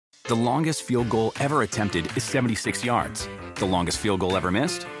The longest field goal ever attempted is 76 yards. The longest field goal ever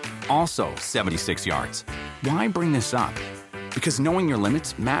missed? Also 76 yards. Why bring this up? Because knowing your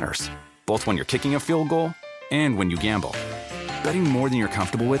limits matters, both when you're kicking a field goal and when you gamble. Betting more than you're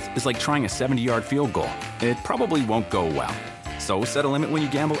comfortable with is like trying a 70-yard field goal. It probably won't go well. So set a limit when you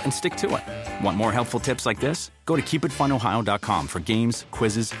gamble and stick to it. Want more helpful tips like this? Go to keepitfunohio.com for games,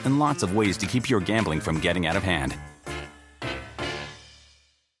 quizzes, and lots of ways to keep your gambling from getting out of hand.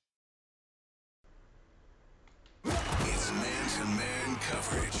 It's man-to-man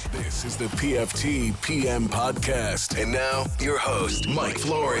coverage. This is the PFT PM podcast. And now, your host, Mike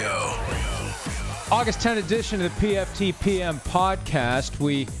Florio. August 10 edition of the PFT PM podcast.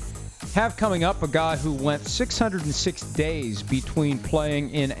 We have coming up a guy who went 606 days between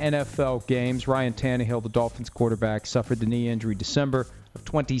playing in NFL games. Ryan Tannehill, the Dolphins quarterback, suffered the knee injury December of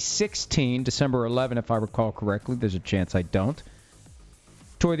 2016, December 11, if I recall correctly. There's a chance I don't.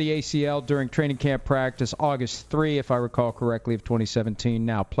 Tore the ACL during training camp practice August 3, if I recall correctly, of 2017.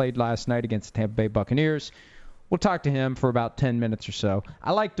 Now played last night against the Tampa Bay Buccaneers. We'll talk to him for about 10 minutes or so.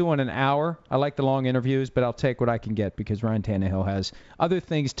 I like doing an hour. I like the long interviews, but I'll take what I can get because Ryan Tannehill has other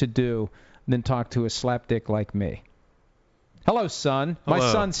things to do than talk to a slapdick like me. Hello, son. Hello.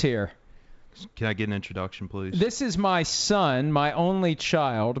 My son's here. Can I get an introduction, please? This is my son, my only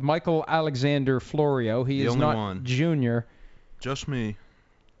child, Michael Alexander Florio. He is not one. junior. Just me.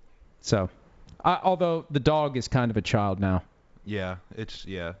 So, although the dog is kind of a child now. Yeah, it's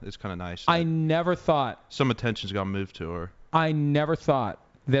kind of nice. I never thought. Some attention's got moved to her. I never thought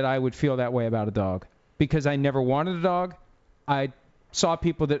that I would feel that way about a dog because I never wanted a dog. I saw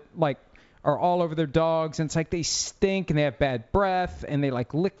people that are all over their dogs and it's like they stink and they have bad breath and they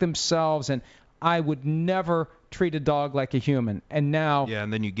lick themselves and I would never treat a dog like a human. And now Yeah,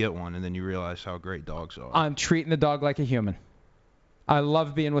 and then you get one and then you realize how great dogs are. I'm treating the dog like a human. I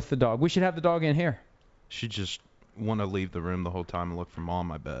love being with the dog. We should have the dog in here. She just want to leave the room the whole time and look for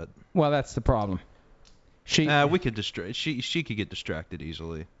Mom, I bet. Well, that's the problem. We could distract. She could get distracted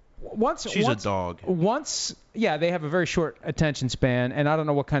easily. She's a dog. They have a very short attention span, and I don't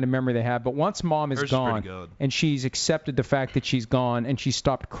know what kind of memory they have, but once Mom is Hers is gone, pretty good. and she's accepted the fact that she's gone, and she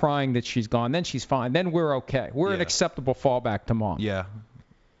stopped crying that she's gone, then she's fine. Then we're okay. We're an acceptable fallback to Mom. Yeah.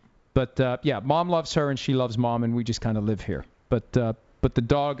 But, Mom loves her, and she loves Mom, and we just kind of live here. But the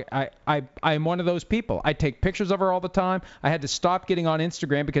dog, I'm one of those people. I take pictures of her all the time. I had to stop getting on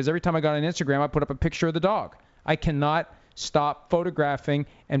Instagram because every time I got on Instagram, I put up a picture of the dog. I cannot stop photographing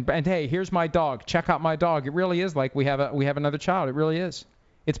and hey, here's my dog. Check out my dog. It really is like we have another child. It really is.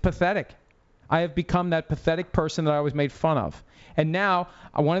 It's pathetic. I have become that pathetic person that I always made fun of. And now,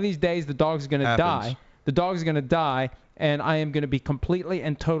 one of these days, the dog's going to die. The dog's going to die, and I am going to be completely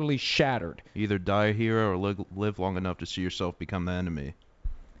and totally shattered. Either die a hero or live long enough to see yourself become the enemy.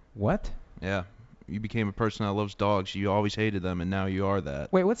 What? Yeah. You became a person that loves dogs. You always hated them, and now you are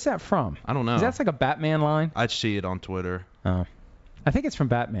that. Wait, what's that from? I don't know. Is that like a Batman line? I'd see it on Twitter. Oh. I think it's from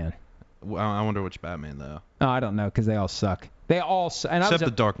Batman. I wonder which Batman, though. Oh, I don't know, because they all suck. They all suck. Except The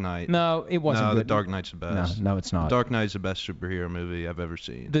Dark Knight. No, it wasn't good. No, The Dark Knight's the best. No, it's not. The Dark Knight is the best superhero movie I've ever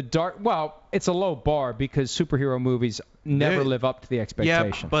seen. Well, it's a low bar because superhero movies never live up to the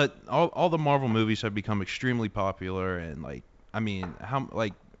expectation. Yeah, but all the Marvel movies have become extremely popular, and I'm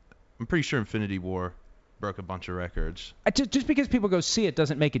pretty sure Infinity War broke a bunch of records. Just because people go see it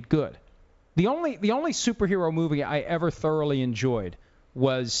doesn't make it good. The only superhero movie I ever thoroughly enjoyed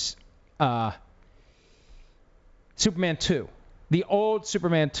was Superman 2. The old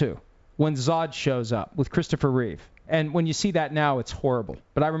Superman 2, when Zod shows up with Christopher Reeve. And when you see that now, it's horrible.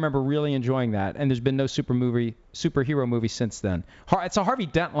 But I remember really enjoying that, and there's been no superhero movie since then. It's a Harvey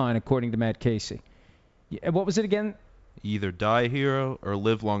Dent line, according to Matt Casey. What was it again? Either die a hero or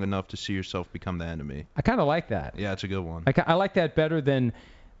live long enough to see yourself become the enemy. I kind of like that. Yeah, it's a good one. I like that better than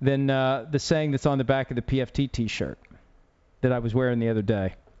the saying that's on the back of the PFT T-shirt that I was wearing the other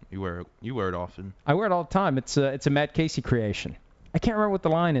day. You wear it often. I wear it all the time. It's a Matt Casey creation. I can't remember what the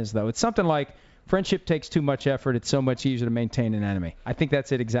line is, though. It's something like, friendship takes too much effort. It's so much easier to maintain an enemy. I think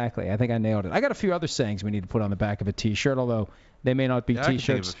that's it exactly. I think I nailed it. I got a few other sayings we need to put on the back of a T-shirt, although they may not be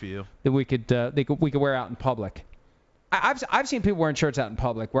T-shirts that we could wear out in public. I've seen people wearing shirts out in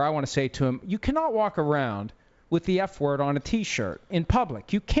public where I want to say to them, you cannot walk around with the F word on a T-shirt in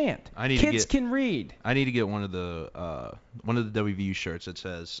public. You can't. Kids can read. I need to get one of the WVU shirts that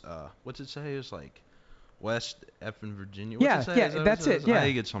says, what's it say? It's like West Effin' Virginia. What's it say? That's it. Yeah. I need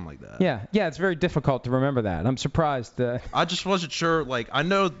to get something like that. Yeah. It's very difficult to remember that. I'm surprised. I just wasn't sure. I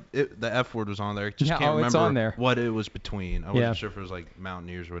know the F word was on there. Just can't remember it's on there. What it was between. I wasn't sure if it was like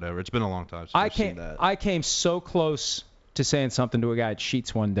Mountaineers or whatever. It's been a long time since I've seen that. I came so close to saying something to a guy at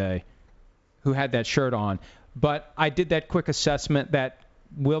Sheetz one day who had that shirt on. But I did that quick assessment that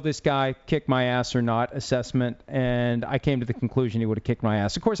will this guy kick my ass or not assessment, and I came to the conclusion he would have kicked my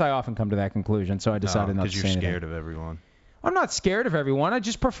ass. Of course, I often come to that conclusion, so I decided not to say anything. Because you're scared of everyone. I'm not scared of everyone. I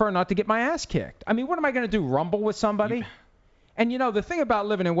just prefer not to get my ass kicked. I mean, what am I going to do, rumble with somebody? And, the thing about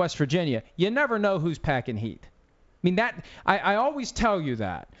living in West Virginia, you never know who's packing heat. I mean, I always tell you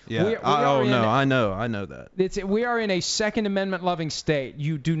that. Yeah. I know that. We are in a Second Amendment-loving state.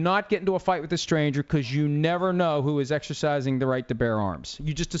 You do not get into a fight with a stranger because you never know who is exercising the right to bear arms.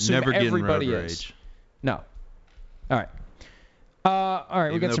 You just assume everybody is. Rage. No. All right. All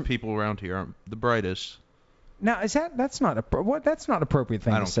right. Even though people around here aren't the brightest. Now, that's not appropriate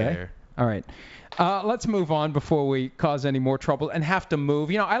thing to say. I don't care. All right. Let's move on before we cause any more trouble and have to move.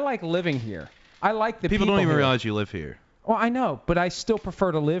 I like living here. I like the people don't even here. realize you live here. Well, I know, but I still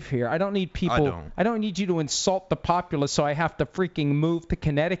prefer to live here. I don't need people. I don't need you to insult the populace, so I have to freaking move to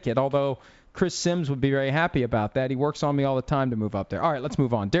Connecticut, although Chris Sims would be very happy about that. He works on me all the time to move up there. All right, let's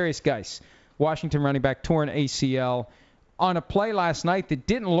move on. Darius Geis, Washington running back, torn ACL. On a play last night that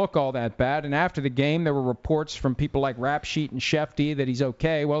didn't look all that bad, and after the game there were reports from people like Rap Sheet and Shefty that he's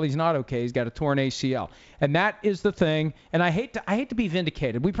okay. Well, he's not okay. He's got a torn ACL, and that is the thing. And I hate to be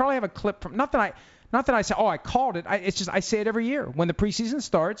vindicated. We probably have a clip from not that I say, I called it. It's just I say it every year. When the preseason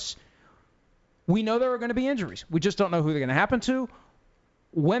starts, we know there are going to be injuries. We just don't know who they're going to happen to,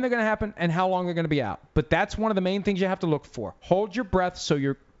 when they're going to happen, and how long they're going to be out. But that's one of the main things you have to look for. Hold your breath so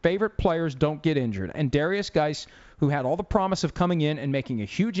your favorite players don't get injured. And Darius Geis, who had all the promise of coming in and making a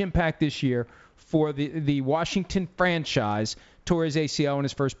huge impact this year for the Washington franchise, tore his ACL in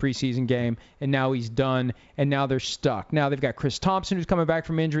his first preseason game, and now he's done, and now they're stuck. Now they've got Chris Thompson, who's coming back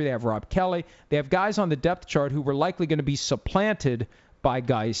from injury. They have Rob Kelly. They have guys on the depth chart who were likely going to be supplanted by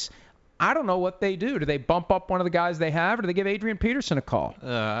Geis. I don't know what they do. Do they bump up one of the guys they have, or do they give Adrian Peterson a call?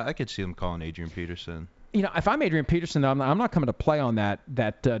 I could see them calling Adrian Peterson. If I'm Adrian Peterson, I'm not coming to play on that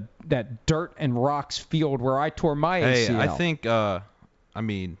dirt and rocks field where I tore my ACL. Hey,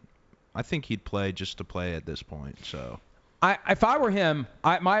 I think he'd play just to play at this point. So, if I were him,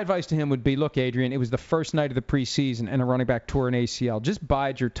 my advice to him would be, look, Adrian, it was the first night of the preseason and a running back tore an ACL. Just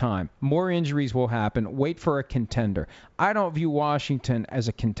bide your time. More injuries will happen. Wait for a contender. I don't view Washington as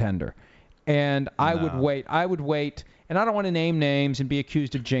a contender, and I would wait. And I don't want to name names and be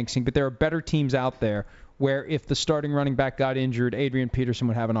accused of jinxing, but there are better teams out there where if the starting running back got injured, Adrian Peterson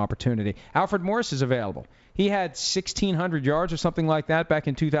would have an opportunity. Alfred Morris is available. He had 1,600 yards or something like that back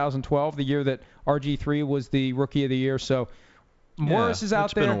in 2012, the year that RG3 was the Rookie of the Year. So Morris is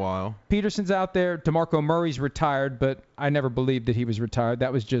out there. It's been a while. Peterson's out there. DeMarco Murray's retired, but I never believed that he was retired.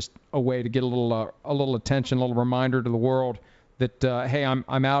 That was just a way to get a little attention, a little reminder to the world that, hey,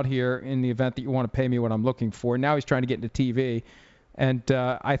 I'm out here in the event that you want to pay me what I'm looking for. Now he's trying to get into TV. And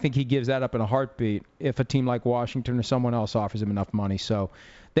I think he gives that up in a heartbeat if a team like Washington or someone else offers him enough money. So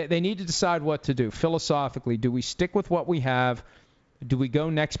they need to decide what to do. Philosophically, do we stick with what we have? Do we go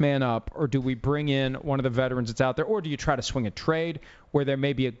next man up? Or do we bring in one of the veterans that's out there? Or do you try to swing a trade where there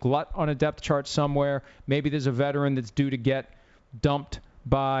may be a glut on a depth chart somewhere? Maybe there's a veteran that's due to get dumped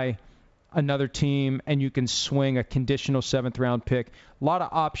by another team, and you can swing a conditional 7th-round pick. A lot of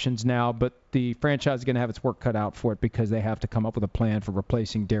options now, but the franchise is going to have its work cut out for it because they have to come up with a plan for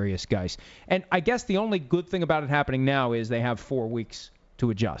replacing Darius Geis. And I guess the only good thing about it happening now is they have 4 weeks to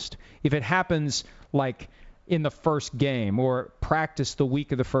adjust. If it happens like in the first game or practice the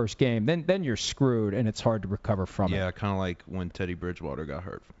week of the first game, then you're screwed, and it's hard to recover from it. Yeah, kind of like when Teddy Bridgewater got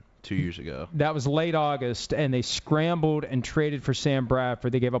hurt 2 years ago. That was late August, and they scrambled and traded for Sam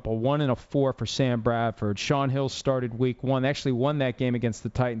Bradford. They gave up a 1 and a 4 for Sam Bradford. Sean Hill started week 1. They actually won that game against the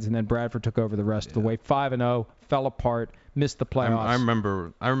Titans, and then Bradford took over the rest of the way. 5-0, fell apart, missed the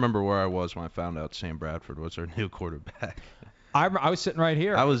playoffs. I remember where I was when I found out Sam Bradford was our new quarterback. I was sitting right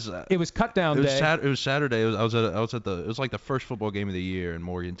here. It was cut down day. It was Saturday. It was like the first football game of the year in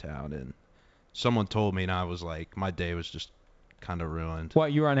Morgantown, and someone told me, and I was like, my day was just kind of ruined.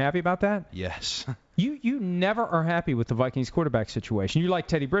 What, you were unhappy about that? Yes. You never are happy with the Vikings quarterback situation. You like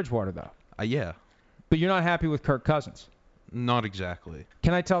Teddy Bridgewater, though. Yeah. But you're not happy with Kirk Cousins. Not exactly.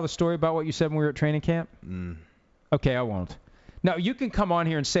 Can I tell the story about what you said when we were at training camp? Okay, I won't. Now, you can come on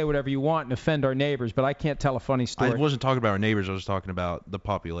here and say whatever you want and offend our neighbors, but I can't tell a funny story. I wasn't talking about our neighbors. I was talking about the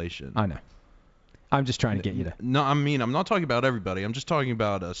population. I know. I'm just trying to get you to. No, I'm not talking about everybody. I'm just talking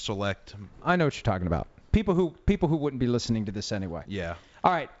about a select. I know what you're talking about. People who wouldn't be listening to this anyway. Yeah.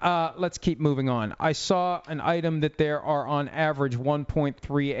 All right, let's keep moving on. I saw an item that there are on average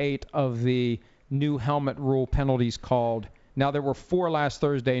 1.38 of the new helmet rule penalties called. Now, there were 4 last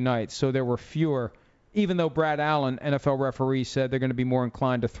Thursday night, so there were fewer even though Brad Allen, NFL referee, said they're going to be more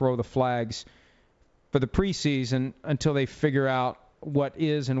inclined to throw the flags for the preseason until they figure out what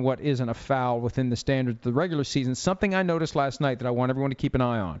is and what isn't a foul within the standards of the regular season. Something I noticed last night that I want everyone to keep an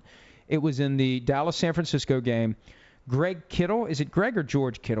eye on. It was in the Dallas-San Francisco game. Greg Kittle, is it Greg or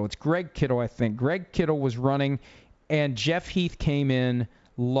George Kittle? It's Greg Kittle, I think. Greg Kittle was running, and Jeff Heath came in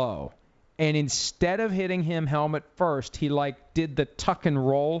low. And instead of hitting him helmet first, he did the tuck and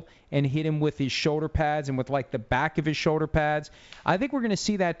roll and hit him with his shoulder pads and with the back of his shoulder pads. I think we're going to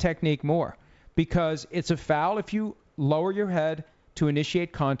see that technique more because it's a foul if you lower your head to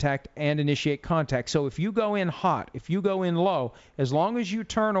initiate contact and initiate contact. So if you go in hot, if you go in low, as long as you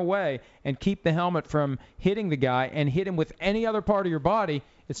turn away and keep the helmet from hitting the guy and hit him with any other part of your body,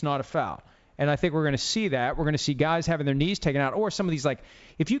 it's not a foul. And I think we're going to see that. We're going to see guys having their knees taken out, or some of these,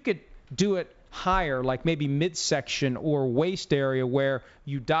 if you could do it higher, like maybe midsection or waist area, where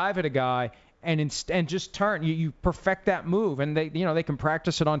you dive at a guy and just turn. You perfect that move, and they can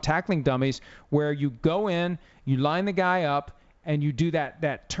practice it on tackling dummies, where you go in, you line the guy up, and you do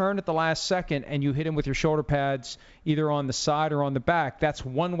that turn at the last second, and you hit him with your shoulder pads either on the side or on the back. That's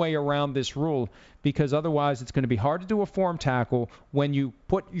one way around this rule, because otherwise it's going to be hard to do a form tackle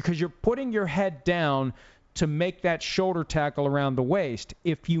because you're putting your head down to make that shoulder tackle around the waist.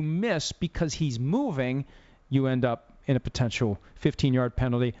 If you miss because he's moving, you end up in a potential 15-yard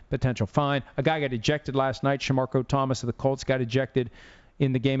penalty, potential fine. A guy got ejected last night. Shamarko Thomas of the Colts got ejected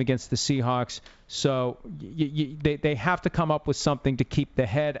in the game against the Seahawks. So they have to come up with something to keep the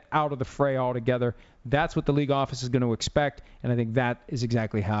head out of the fray altogether. That's what the league office is going to expect, and I think that is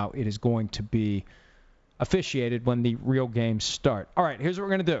exactly how it is going to be officiated when the real games start. All right, here's what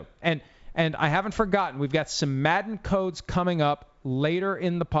we're going to do. And I haven't forgotten, we've got some Madden codes coming up later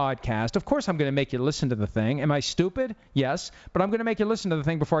in the podcast. Of course I'm going to make you listen to the thing. Am I stupid? Yes. But I'm going to make you listen to the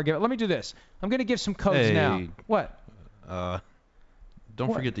thing before I give it. Let me do this. I'm going to give some codes now. What?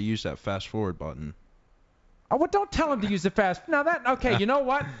 Don't forget to use that fast forward button. Oh, well, don't tell them to use the fast. Now okay, you know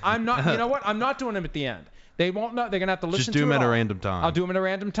what? I'm not doing them at the end. They won't know. They're going to have to listen to it. Just do them at a random time. I'll do them at a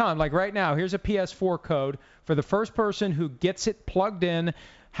random time. Like right now, here's a PS4 code for the first person who gets it plugged in.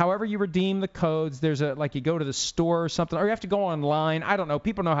 However you redeem the codes, there's you go to the store or something, or you have to go online. I don't know.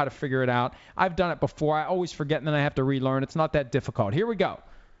 People know how to figure it out. I've done it before. I always forget, and then I have to relearn. It's not that difficult. Here we go.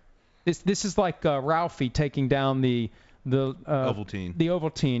 This is like Ralphie taking down the Ovaltine. The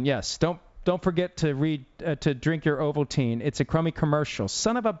Ovaltine, yes. Don't forget to drink your Ovaltine. It's a crummy commercial.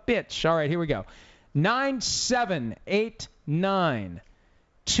 Son of a bitch. All right, here we go. 9789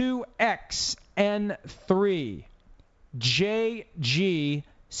 2XN3 JGCQ.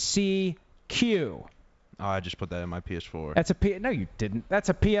 Oh, I just put that in my PS4. No, you didn't. That's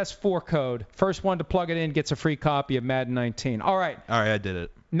a PS4 code. First one to plug it in gets a free copy of Madden 19. All right, I did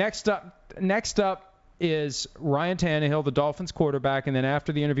it. Next up is Ryan Tannehill, the Dolphins quarterback, and then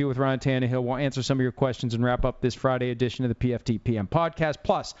after the interview with Ryan Tannehill, we'll answer some of your questions and wrap up this Friday edition of the PFT PM podcast,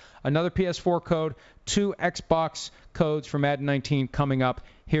 plus another PS4 code, 2 Xbox codes for Madden 19 coming up.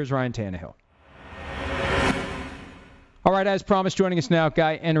 Here's Ryan Tannehill. All right, as promised, joining us now,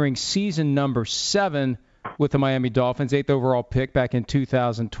 guy entering season number 7 with the Miami Dolphins, 8th overall pick back in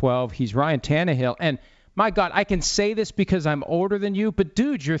 2012. He's Ryan Tannehill, and my God, I can say this because I'm older than you, but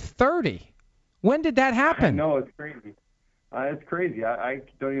dude, you're 30. When did that happen? I know, it's crazy. It's crazy. I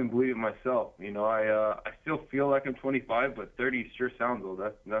don't even believe it myself. I still feel like I'm 25, but 30 sure sounds old.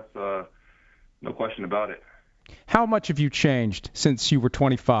 That's no question about it. How much have you changed since you were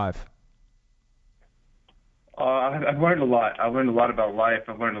 25? I've learned a lot. I've learned a lot about life.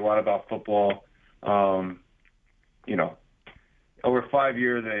 I've learned a lot about football. Over 5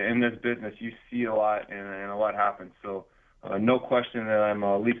 years in this business, you see a lot, and a lot happens. So no question that I'm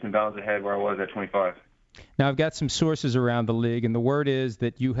leaps and bounds ahead where I was at 25. Now, I've got some sources around the league, and the word is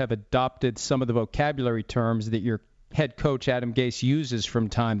that you have adopted some of the vocabulary terms that your head coach, Adam Gase, uses from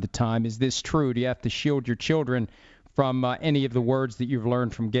time to time. Is this true? Do you have to shield your children from any of the words that you've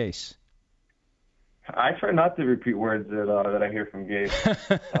learned from Gase? I try not to repeat words that I hear from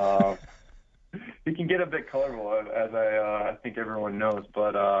Gase. He can get a bit colorful, as I think everyone knows.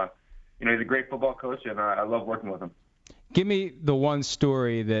 But, he's a great football coach, and I love working with him. Give me the one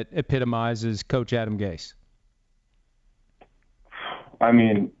story that epitomizes Coach Adam Gase. I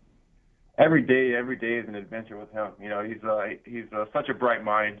mean, every day is an adventure with him. He's such a bright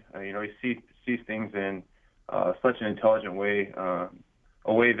mind. He sees things in such an intelligent way, a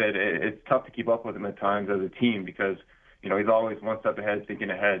way that it's tough to keep up with him at times as a team because, he's always one step ahead, thinking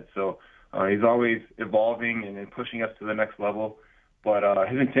ahead. So he's always evolving and pushing us to the next level. But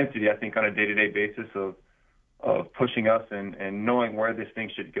his intensity, I think, on a day-to-day basis of pushing us and knowing where this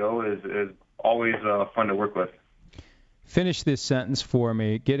thing should go is always fun to work with. Finish this sentence for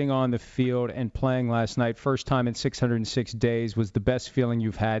me. Getting on the field and playing last night, first time in 606 days, was the best feeling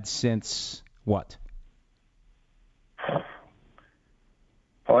you've had since what?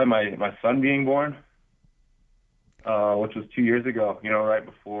 Probably my son being born, which was 2 years ago, right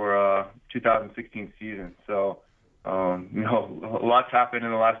before 2016 season. So, a lot's happened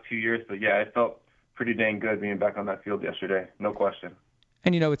in the last 2 years, but yeah, it felt pretty dang good being back on that field yesterday, no question.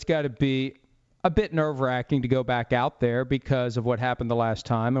 And, it's got to be a bit nerve-wracking to go back out there because of what happened the last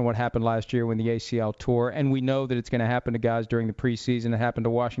time and what happened last year when the ACL tore. And we know that it's going to happen to guys during the preseason. It happened to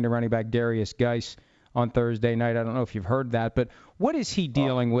Washington running back Darius Geis on Thursday night. I don't know if you've heard that, but what is he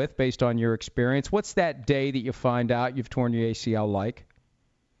dealing with based on your experience? What's that day that you find out you've torn your ACL like?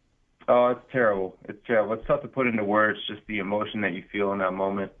 Oh, it's terrible. It's terrible. It's tough to put into words, just the emotion that you feel in that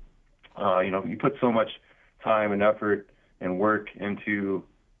moment. You put so much time and effort and work into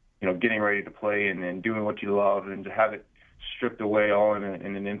getting ready to play and doing what you love, and to have it stripped away all in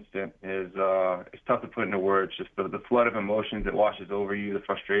an instant is it's tough to put into words. Just the flood of emotions that washes over you, the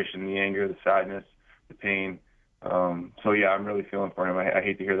frustration, the anger, the sadness, the pain. So yeah, I'm really feeling for him. I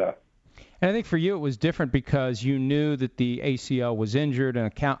hate to hear that. And I think for you it was different because you knew that the ACL was injured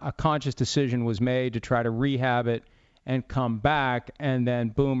and a conscious decision was made to try to rehab it and come back, and then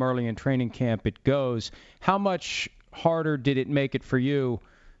boom, early in training camp it goes. How much harder did it make it for you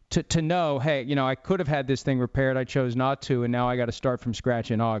to know, hey, I could have had this thing repaired, I chose not to, and now I got to start from scratch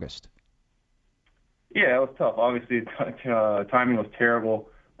in August? Yeah, it was tough. Obviously, timing was terrible.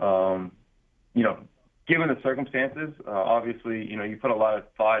 Given the circumstances, obviously, you put a lot of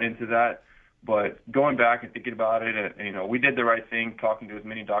thought into that. But going back and thinking about it, we did the right thing, talking to as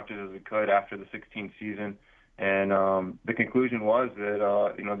many doctors as we could after the 16th season. And the conclusion was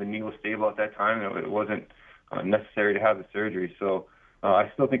that, the knee was stable at that time, and it wasn't necessary to have the surgery. So I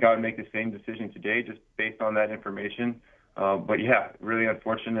still think I would make the same decision today just based on that information. But, yeah, really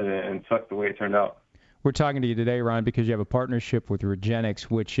unfortunate and sucks the way it turned out. We're talking to you today, Ryan, because you have a partnership with Regenexx,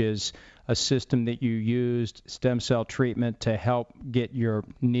 which is a system that you used, stem cell treatment, to help get your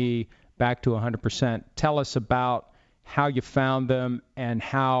knee back to 100%. Tell us about how you found them and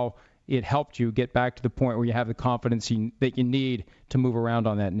how it helped you get back to the point where you have the confidence that you need to move around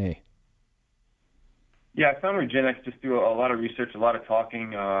on that knee. Yeah, I found Regenexx just through a lot of research, a lot of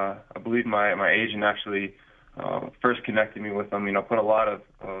talking. I believe my agent actually first connected me with them. Put a lot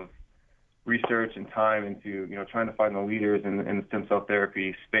of research and time into trying to find the leaders in the stem cell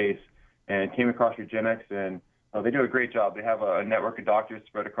therapy space, and came across Regenexx, and they do a great job. They have a network of doctors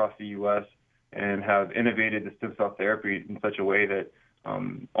spread across the U.S. and have innovated the stem cell therapy in such a way that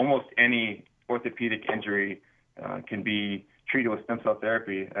almost any orthopedic injury can be treated with stem cell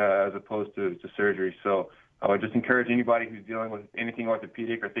therapy as opposed to surgery. So I would just encourage anybody who's dealing with anything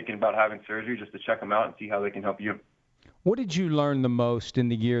orthopedic or thinking about having surgery just to check them out and see how they can help you. What did you learn the most in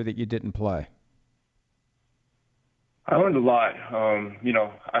the year that you didn't play? I learned a lot.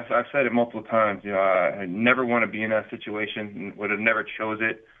 I've said it multiple times. I never want to be in that situation, would have never chose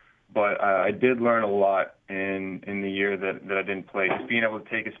it. But I did learn a lot in the year that I didn't play. Just being able to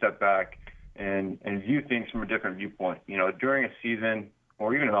take a step back and view things from a different viewpoint. During a season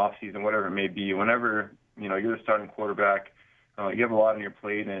or even an off season, whatever it may be, whenever you're the starting quarterback, you have a lot on your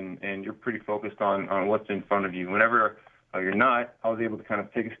plate and you're pretty focused on what's in front of you. Whenever you're not, I was able to kind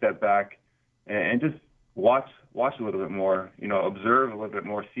of take a step back and just watch a little bit more, observe a little bit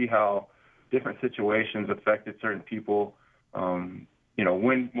more, see how different situations affected certain people.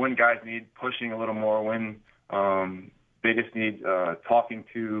 When guys need pushing a little more, when they just need talking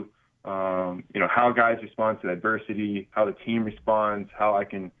to, how guys respond to adversity, how the team responds, how I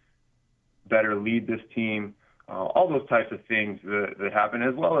can better lead this team, all those types of things that happen,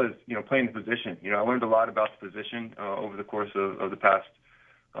 as well as, playing the position. I learned a lot about the position over the course of the past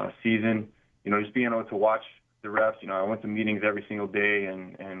season. Just being able to watch the reps. I went to meetings every single day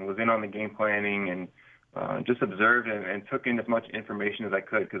and was in on the game planning and just observed and took in as much information as I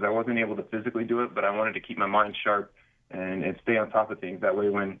could, because I wasn't able to physically do it, but I wanted to keep my mind sharp and stay on top of things. That way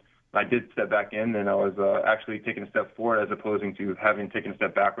when I did step back in, then I was actually taking a step forward as opposed to having taken a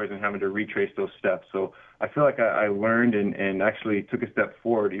step backwards and having to retrace those steps. So I feel like I learned and actually took a step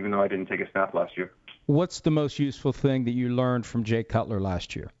forward, even though I didn't take a snap last year. What's the most useful thing that you learned from Jay Cutler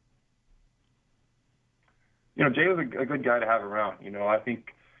last year? Jay was a good guy to have around. I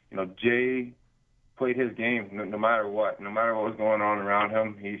think, Jay played his game no matter what. No matter what was going on around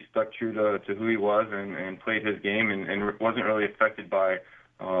him, he stuck true to who he was and played his game and wasn't really affected by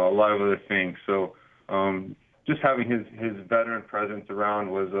a lot of other things. So just having his veteran presence around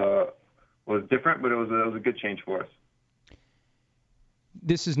was different, but it was a good change for us.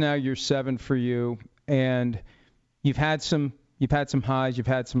 this is now year 7 for you, and you've had some highs, you've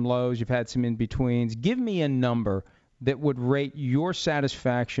had some lows, you've had some in-betweens. Give me a number that would rate your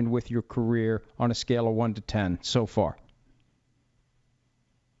satisfaction with your career on a scale of 1 to 10 so far.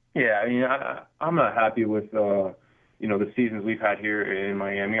 Yeah, I mean, I'm not happy with the seasons we've had here in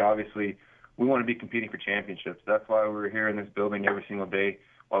Miami. Obviously, we want to be competing for championships. That's why we're here in this building every single day,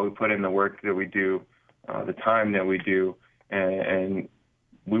 why we put in the work that we do, the time that we do, and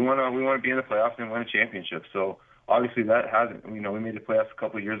we want to be in the playoffs and win a championship. So obviously that hasn't, we made the playoffs a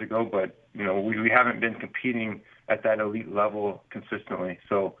couple of years ago, but we haven't been competing at that elite level consistently.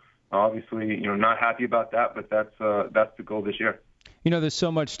 So obviously, not happy about that, but that's the goal this year. There's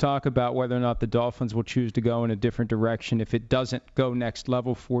so much talk about whether or not the Dolphins will choose to go in a different direction if it doesn't go next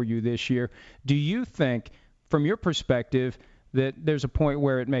level for you this year. Do you think, from your perspective, that there's a point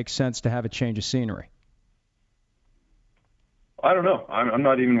where it makes sense to have a change of scenery? I don't know. I'm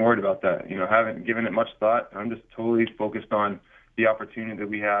not even worried about that. Haven't given it much thought. I'm just totally focused on the opportunity that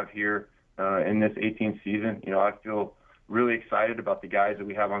we have here in this 18th season. I feel really excited about the guys that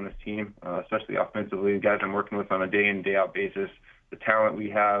we have on this team, especially offensively, the guys I'm working with on a day in, day out basis, the talent we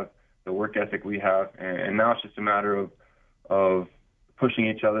have, the work ethic we have, and now it's just a matter of pushing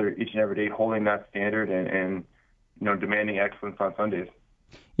each other each and every day, holding that standard, and demanding excellence on Sundays.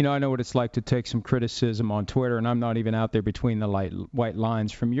 I know what it's like to take some criticism on Twitter, and I'm not even out there between the white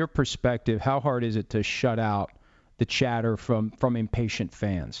lines. From your perspective, how hard is it to shut out the chatter from impatient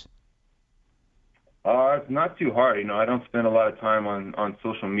fans? It's not too hard. I don't spend a lot of time on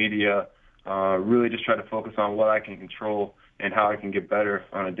social media. Really just try to focus on what I can control and how I can get better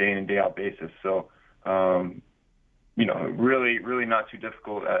on a day in and day out basis. So, really, really not too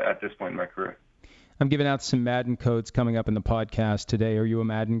difficult at this point in my career. I'm giving out some Madden codes coming up in the podcast today. Are you a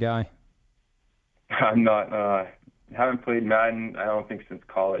Madden guy? I'm not. Haven't played Madden, I don't think, since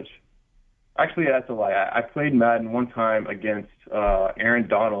college. Actually, that's a lie. I played Madden one time against Aaron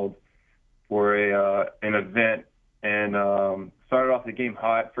Donald for an event, and started off the game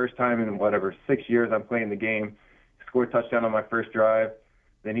hot. First time in 6 years I'm playing the game. Scored a touchdown on my first drive.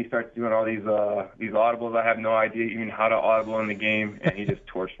 Then he starts doing all these audibles. I have no idea even how to audible in the game, and he just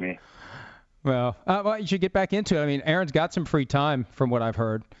torched me. Well, you should get back into it. I mean, Aaron's got some free time from what I've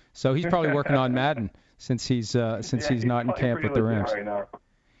heard, so he's probably working on Madden since he's not in camp with the Rams. Right now.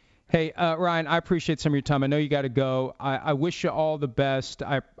 Hey, Ryan, I appreciate some of your time. I know you got to go. I wish you all the best.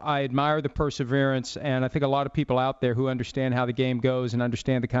 I admire the perseverance, and I think a lot of people out there who understand how the game goes and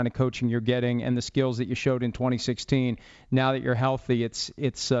understand the kind of coaching you're getting and the skills that you showed in 2016. Now that you're healthy, it's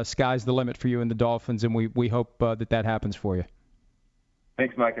sky's the limit for you and the Dolphins, and we hope that happens for you.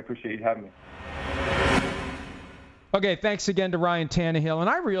 Thanks, Mike. I appreciate you having me. Okay, thanks again to Ryan Tannehill. And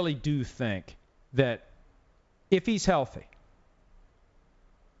I really do think that if he's healthy,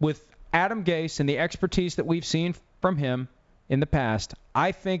 with Adam Gase and the expertise that we've seen from him in the past,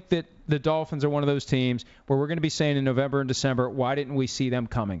 I think that the Dolphins are one of those teams where we're going to be saying in November and December, why didn't we see them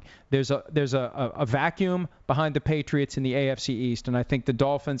coming? There's a vacuum behind the Patriots in the AFC East, and I think the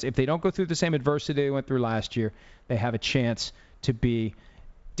Dolphins, if they don't go through the same adversity they went through last year, they have a chance to be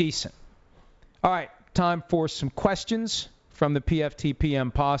decent. All right, time for some questions from the PFT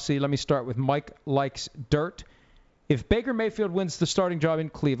PM posse. Let me start with Mike Likes Dirt. If Baker Mayfield wins the starting job in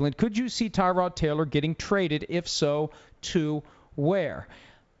Cleveland, could you see Tyrod Taylor getting traded? If so, to where?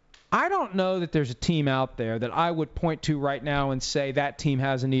 I don't know that there's a team out there that I would point to right now and say that team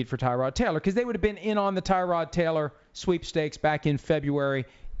has a need for Tyrod Taylor, because they would have been in on the Tyrod Taylor sweepstakes back in February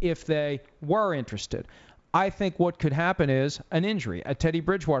if they were interested. I think what could happen is an injury, a Teddy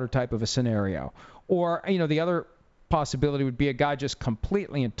Bridgewater type of a scenario. Or, the other possibility would be a guy just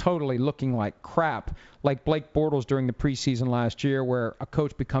completely and totally looking like crap, like Blake Bortles during the preseason last year, where a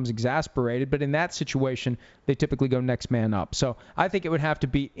coach becomes exasperated. But in that situation, they typically go next man up. So I think it would have to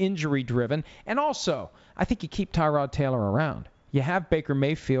be injury-driven. And also, I think you keep Tyrod Taylor around. You have Baker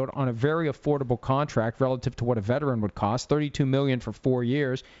Mayfield on a very affordable contract relative to what a veteran would cost, $32 million for 4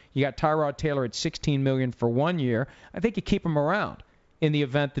 years. You got Tyrod Taylor at $16 million for 1 year. I think you keep him around in the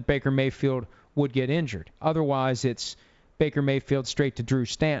event that Baker Mayfield would get injured. Otherwise, it's Baker Mayfield straight to Drew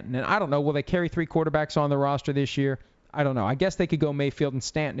Stanton. And I don't know, will they carry 3 quarterbacks on the roster this year? I don't know. I guess they could go Mayfield and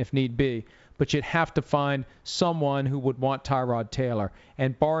Stanton if need be, but you'd have to find someone who would want Tyrod Taylor.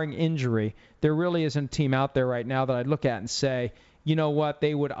 And barring injury, there really isn't a team out there right now that I'd look at and say, you know what,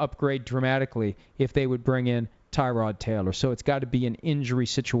 they would upgrade dramatically if they would bring in Tyrod Taylor. So it's got to be an injury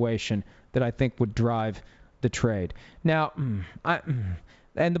situation that I think would drive the trade. Now,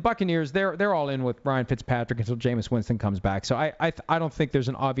 and the Buccaneers, they're all in with Ryan Fitzpatrick until Jameis Winston comes back. So I don't think there's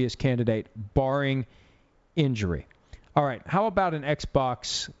an obvious candidate barring injury. All right. How about an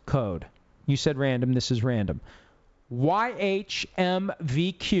Xbox code? You said random. This is random.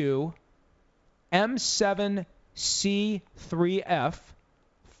 YHMVQ M7C3F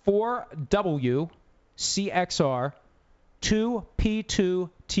 4W CXR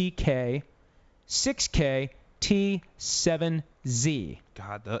 2P2TK 6K T7Z.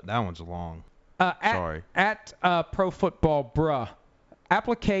 God, that one's long. Sorry. At Pro Football Bruh.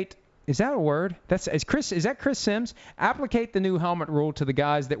 Applicate. Is that a word? Is that Chris Sims? Applicate the new helmet rule to the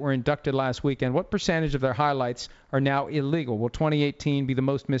guys that were inducted last weekend. What percentage of their highlights are now illegal? Will 2018 be the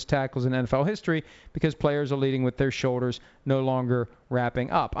most missed tackles in NFL history because players are leading with their shoulders no longer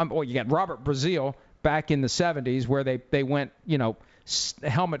wrapping up? You got Robert Brazile back in the 70s where they went,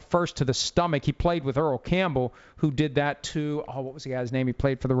 helmet first to the stomach. He played with Earl Campbell, who did that to, what was the guy's name? He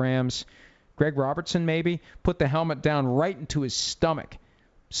played for the Rams. Greg Robertson, maybe? Put the helmet down right into his stomach.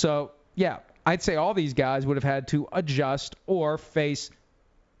 So, yeah, I'd say all these guys would have had to adjust or face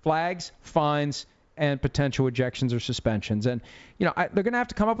flags, fines, and potential ejections or suspensions. And, they're going to have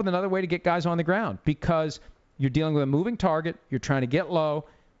to come up with another way to get guys on the ground because you're dealing with a moving target. You're trying to get low.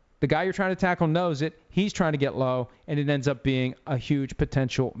 The guy you're trying to tackle knows it. He's trying to get low, and it ends up being a huge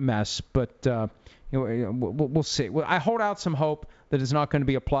potential mess. But we'll see. I hold out some hope that it's not going to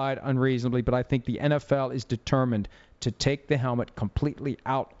be applied unreasonably, but I think the NFL is determined to take the helmet completely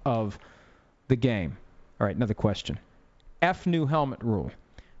out of the game. All right, another question. New helmet rule.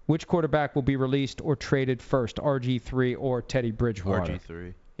 Which quarterback will be released or traded first, RG3 or Teddy Bridgewater?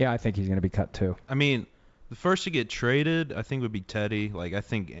 RG3. Yeah, I think he's going to be cut too. I mean, the first to get traded, I think, would be Teddy. I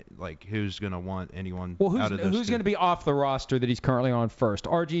think who's going to want anyone out of those who's going to be off the roster that he's currently on first?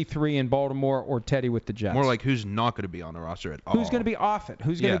 RG3 in Baltimore or Teddy with the Jets? More like who's not going to be on the roster at all. Who's going to be off it?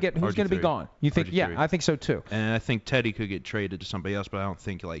 Who's going to be gone? You think? RG3. Yeah, I think so too. And I think Teddy could get traded to somebody else, but I don't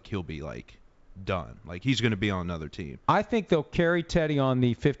think he'll be done. He's going to be on another team. I think they'll carry Teddy on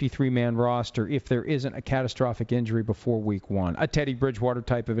the 53-man roster if there isn't a catastrophic injury before week 1, a Teddy Bridgewater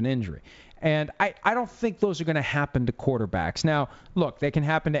type of an injury. And I don't think those are going to happen to quarterbacks. Now, look, they can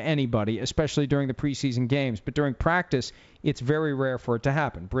happen to anybody, especially during the preseason games. But during practice, it's very rare for it to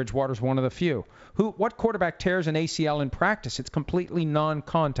happen. Bridgewater's one of the few. What quarterback tears an ACL in practice? It's completely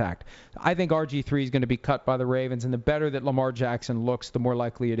non-contact. I think RG3 is going to be cut by the Ravens. And the better that Lamar Jackson looks, the more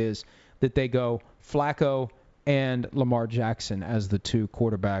likely it is that they go Flacco and Lamar Jackson as the two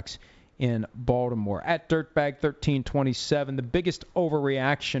quarterbacks in Baltimore. At Dirtbag1327, the biggest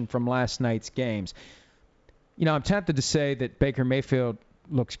overreaction from last night's games. I'm tempted to say that Baker Mayfield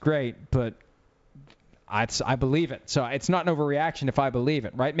looks great, but I believe it. So it's not an overreaction if I believe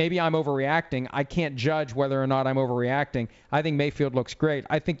it, right? Maybe I'm overreacting. I can't judge whether or not I'm overreacting. I think Mayfield looks great.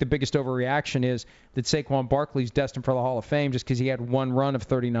 I think the biggest overreaction is that Saquon Barkley's destined for the Hall of Fame just because he had one run of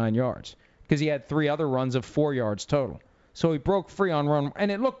 39 yards, because he had 3 other runs of 4 yards total. So he broke free on run, and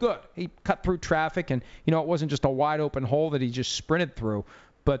it looked good. He cut through traffic, and, it wasn't just a wide-open hole that he just sprinted through.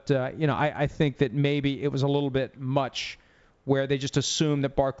 But, I think that maybe it was a little bit much where they just assumed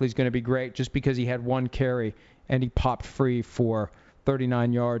that Barkley's going to be great just because he had one carry and he popped free for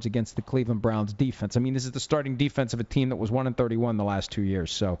 39 yards against the Cleveland Browns defense. I mean, this is the starting defense of a team that was 1-31 the last 2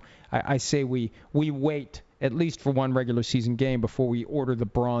 years. So I say we wait at least for one regular season game before we order the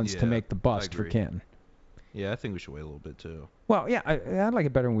bronze to make the bust for Canton. Yeah, I think we should wait a little bit, too. Well, yeah, I'd like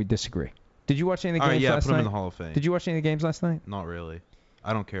it better when we disagree. Did you watch any of the games last night? Put him in the Hall of Fame. Did you watch any of the games last night? Not really.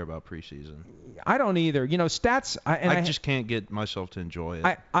 I don't care about preseason. I don't either. Stats... I just can't get myself to enjoy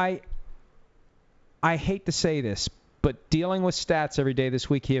it. I hate to say this, but dealing with stats every day this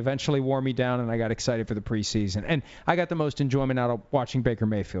week, he eventually wore me down, and I got excited for the preseason. And I got the most enjoyment out of watching Baker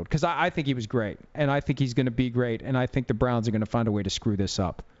Mayfield because I think he was great, and I think he's going to be great, and I think the Browns are going to find a way to screw this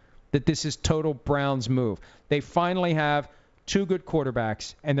up. That this is total Browns move. They finally have 2 good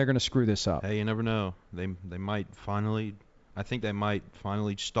quarterbacks, and they're going to screw this up. Hey, you never know. They might finally... I think they might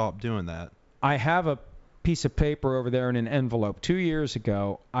finally stop doing that. I have a piece of paper over there in an envelope. 2 years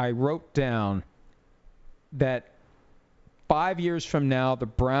ago, I wrote down that 5 years from now, the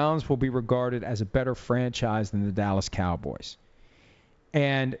Browns will be regarded as a better franchise than the Dallas Cowboys.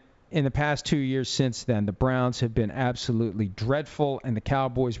 And in the past 2 years since then, the Browns have been absolutely dreadful, and the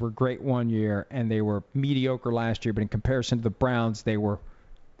Cowboys were great one year, and they were mediocre last year. But in comparison to the Browns, they were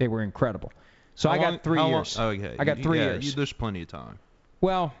incredible. So I got 3 years. Okay. I got 3 years. There's plenty of time.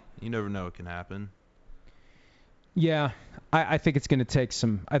 Well, you never know what can happen. Yeah, I think it's going to take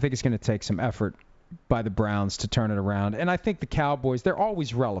some. I think it's going to take some effort by the Browns to turn it around. And I think the Cowboys, they're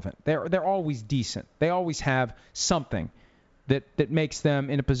always relevant. They're always decent. They always have something that makes them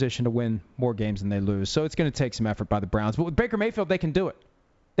in a position to win more games than they lose. So it's going to take some effort by the Browns. But with Baker Mayfield, they can do it.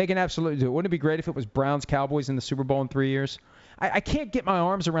 They can absolutely do it. Wouldn't it be great if it was Browns-Cowboys in the Super Bowl in 3 years? I can't get my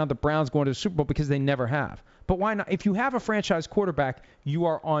arms around the Browns going to the Super Bowl because they never have. But why not? If you have a franchise quarterback, you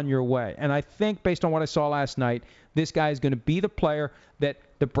are on your way. And I think based on what I saw last night, this guy is going to be the player that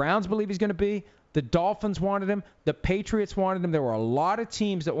the Browns believe he's going to be. The Dolphins wanted him. The Patriots wanted him. There were a lot of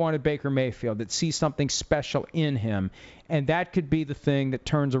teams that wanted Baker Mayfield that see something special in him. And that could be the thing that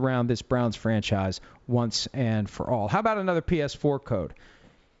turns around this Browns franchise once and for all. How about another PS4 code?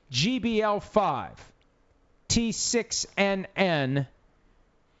 GBL5 T6NN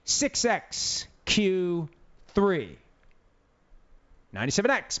 6XQ3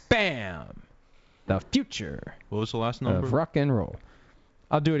 97X. Bam! The future What was the last number? of rock and roll.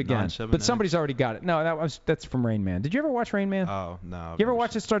 I'll do it again. 97X? But somebody's already got it. No, that's from Rain Man. Did you ever watch Rain Man? Oh, no. You ever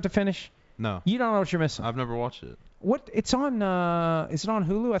watch it start to finish? No. You don't know what you're missing. I've never watched it. What? It's on. Is it on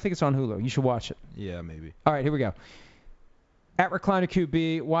Hulu? I think it's on Hulu. You should watch it. Yeah, maybe. All right, here we go. At Recliner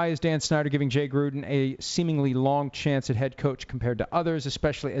QB, why is Dan Snyder giving Jay Gruden a seemingly long chance at head coach compared to others,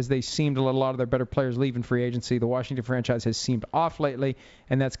 especially as they seem to let a lot of their better players leave in free agency? The Washington franchise has seemed off lately,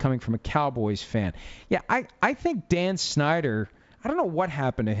 and that's coming from a Cowboys fan. Yeah, I think Dan Snyder, I don't know what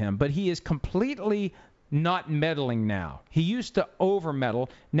happened to him, but he is completely not meddling now. He used to over-meddle.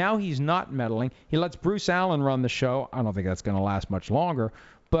 Now he's not meddling. He lets Bruce Allen run the show. I don't think that's going to last much longer.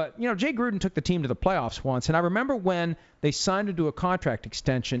 But, Jay Gruden took the team to the playoffs once, and I remember when they signed him to a contract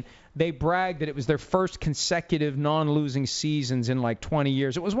extension, they bragged that it was their first consecutive non-losing seasons in like 20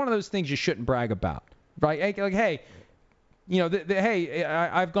 years. It was one of those things you shouldn't brag about, right? Like, hey, hey,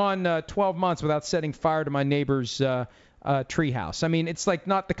 I've gone 12 months without setting fire to my neighbor's treehouse. I mean, it's like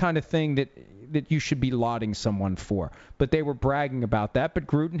not the kind of thing that you should be lauding someone for. But they were bragging about that. But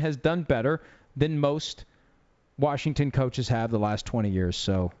Gruden has done better than most Washington coaches have the last 20 years,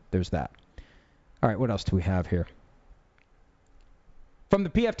 so there's that. All right, what else do we have here? From the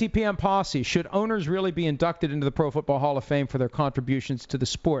PFTPM posse, should owners really be inducted into the Pro Football Hall of Fame for their contributions to the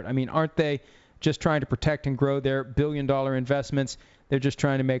sport? I mean, aren't they just trying to protect and grow their billion-dollar investments? They're just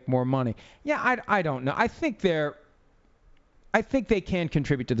trying to make more money. Yeah, I don't know. I think they can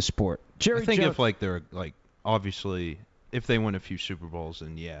contribute to the sport. I think if they're obviously if they win a few Super Bowls,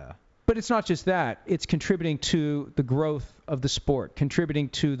 then yeah. But it's not just that. It's contributing to the growth of the sport, contributing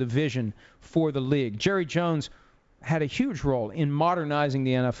to the vision for the league. Jerry Jones had a huge role in modernizing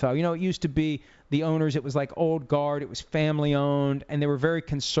the NFL. It used to be the owners, it was like old guard, it was family-owned, and they were very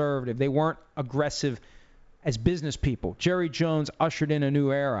conservative. They weren't aggressive as business people. Jerry Jones ushered in a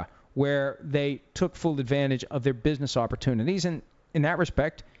new era where they took full advantage of their business opportunities. And in that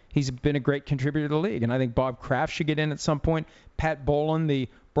respect, he's been a great contributor to the league. And I think Bob Kraft should get in at some point. Pat Bowlen, the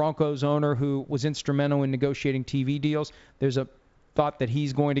Broncos owner who was instrumental in negotiating TV deals, there's a thought that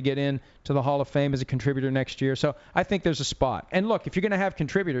he's going to get in to the Hall of Fame as a contributor next year. So I think there's a spot. And look, if you're going to have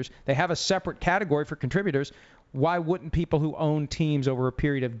contributors, they have a separate category for contributors. Why wouldn't people who own teams over a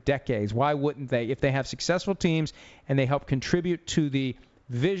period of decades, why wouldn't they? If they have successful teams and they help contribute to the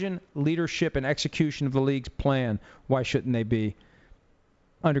vision, leadership, and execution of the league's plan, why shouldn't they be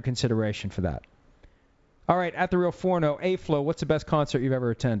under consideration for that? All right, at the Real Forno, A-Flow, what's the best concert you've ever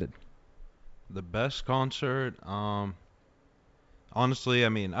attended? The best concert? Honestly, I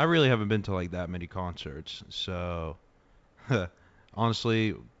mean, I really haven't been to that many concerts. So,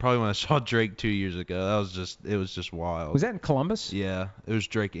 honestly, probably when I saw Drake 2 years ago, it was just wild. Was that in Columbus? Yeah, it was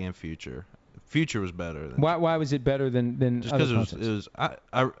Drake and Future. Future was better. Why was it better than just other because concerts?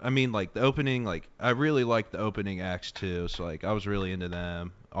 I mean, the opening, I really liked the opening acts too. So I was really into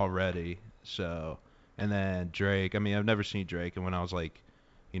them already. So. And then Drake, I mean, I've never seen Drake, and when I was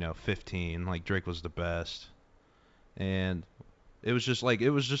 15, Drake was the best. And it was just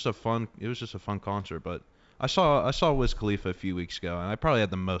a fun concert. But I saw Wiz Khalifa a few weeks ago, and I probably had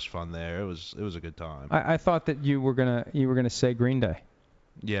the most fun there. It was a good time. I thought that you were gonna say Green Day.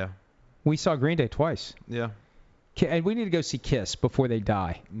 Yeah. We saw Green Day twice. Yeah. And we need to go see Kiss before they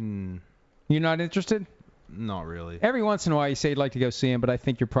die. You're not interested? Not really. Every once in a while you say you'd like to go see him, but I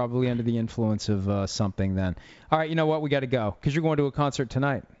think you're probably under the influence of something then. All right, you know what? We got to go because you're going to a concert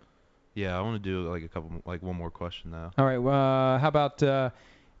tonight. Yeah, I want to do one more question though. All right, how about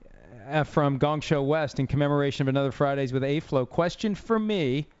from Gong Show West in commemoration of Another Fridays with A-Flow? Question for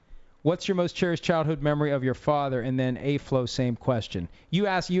me, what's your most cherished childhood memory of your father? And then A-Flow, same question. You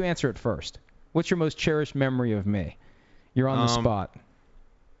answer it first. What's your most cherished memory of me? You're on the spot.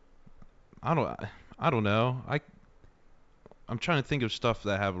 I don't know. I'm trying to think of stuff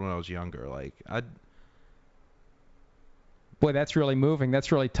that happened when I was younger. Boy, that's really moving.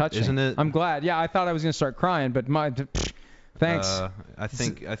 That's really touching. Isn't it? I'm glad. Yeah, I thought I was going to start crying, but thanks. I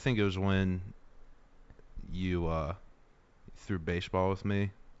think it was when you threw baseball with me.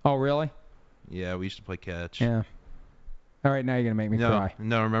 Oh, really? Yeah, we used to play catch. Yeah. All right, now you're going to make me cry.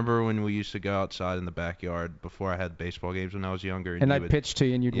 No, remember when we used to go outside in the backyard before I had baseball games when I was younger? And I'd pitch to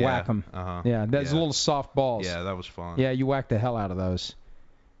you and you'd whack them. Uh-huh. Yeah, that's little soft balls. Yeah, that was fun. Yeah, you whacked the hell out of those.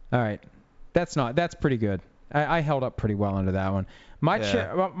 All right. That's pretty good. I held up pretty well under that one. I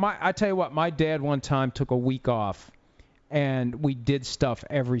tell you what, my dad one time took a week off, and we did stuff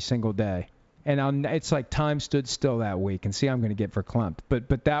every single day. And it's like time stood still that week. And see, I'm going to get verklempt.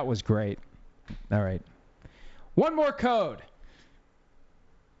 But that was great. All right. One more code.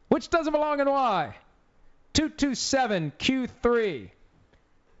 Which doesn't belong in Y? 227Q3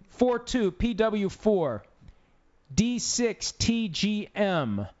 42PW4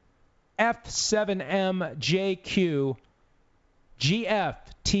 D6TGM F7MJQ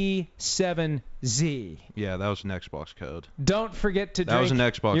GFT7Z. Yeah, that was an Xbox code. Don't forget to drink that was an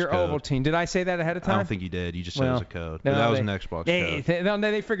Xbox your code. Ovaltine. Did I say that ahead of time? I don't think you did. You just said it was a code. But that was an Xbox code. They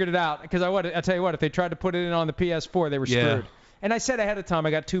figured it out. Because I tell you what, if they tried to put it in on the PS4, they were screwed. And I said ahead of time,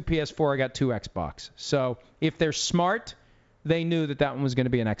 I got 2 PS4, I got 2 Xbox. So if they're smart, they knew that one was going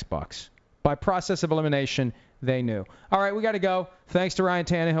to be an Xbox. By process of elimination, they knew. All right, we got to go. Thanks to Ryan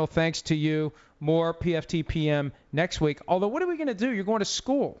Tannehill. Thanks to you. More PFT PM next week. Although, what are we going to do? You're going to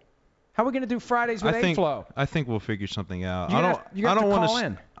school. How are we going to do Fridays with A-Flow? I think we'll figure something out. You have to call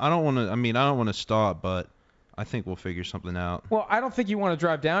in. I don't want to stop, but I think we'll figure something out. Well, I don't think you want to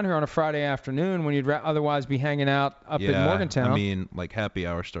drive down here on a Friday afternoon when you'd otherwise be hanging out up in Morgantown. I mean, like happy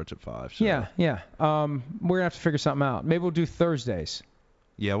hour starts at 5. So. Yeah. We're going to have to figure something out. Maybe we'll do Thursdays.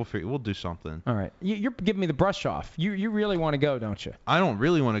 Yeah, we'll do something. All right. You're giving me the brush off. You really want to go, don't you? I don't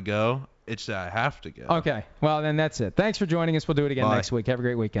really want to go. It's that I have to go. Okay. Well, then that's it. Thanks for joining us. We'll do it again next week. Have a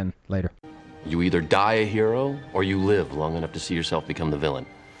great weekend. Later. You either die a hero or you live long enough to see yourself become the villain.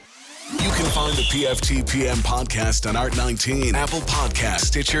 You can find the PFT PM podcast on Art19, Apple Podcasts,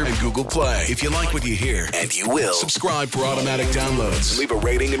 Stitcher, and Google Play. If you like what you hear, and you will, subscribe for automatic downloads. Leave a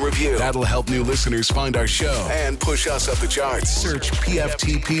rating and review. That'll help new listeners find our show and push us up the charts. Search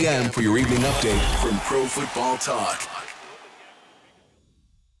PFT PM for your evening update from Pro Football Talk.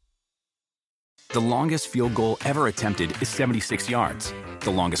 The longest field goal ever attempted is 76 yards. The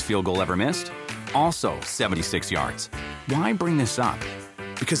longest field goal ever missed? Also 76 yards. Why bring this up?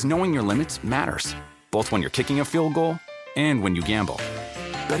 Because knowing your limits matters, both when you're kicking a field goal and when you gamble.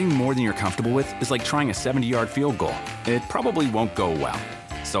 Betting more than you're comfortable with is like trying a 70-yard field goal. It probably won't go well.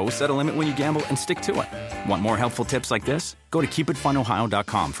 So set a limit when you gamble and stick to it. Want more helpful tips like this? Go to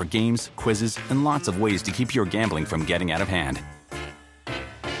keepitfunohio.com for games, quizzes, and lots of ways to keep your gambling from getting out of hand.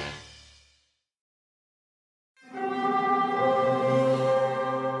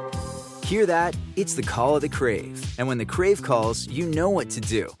 Hear that? It's the call of the Crave. And when the Crave calls, you know what to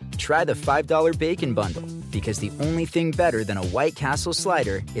do. Try the $5 Bacon Bundle. Because the only thing better than a White Castle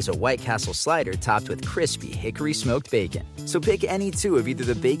slider is a White Castle slider topped with crispy hickory smoked bacon. So pick any two of either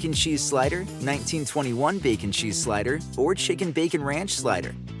the Bacon Cheese Slider, 1921 Bacon Cheese Slider, or Chicken Bacon Ranch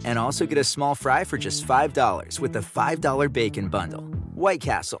Slider. And also get a small fry for just $5 with the $5 Bacon Bundle. White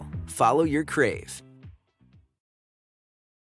Castle. Follow your Crave.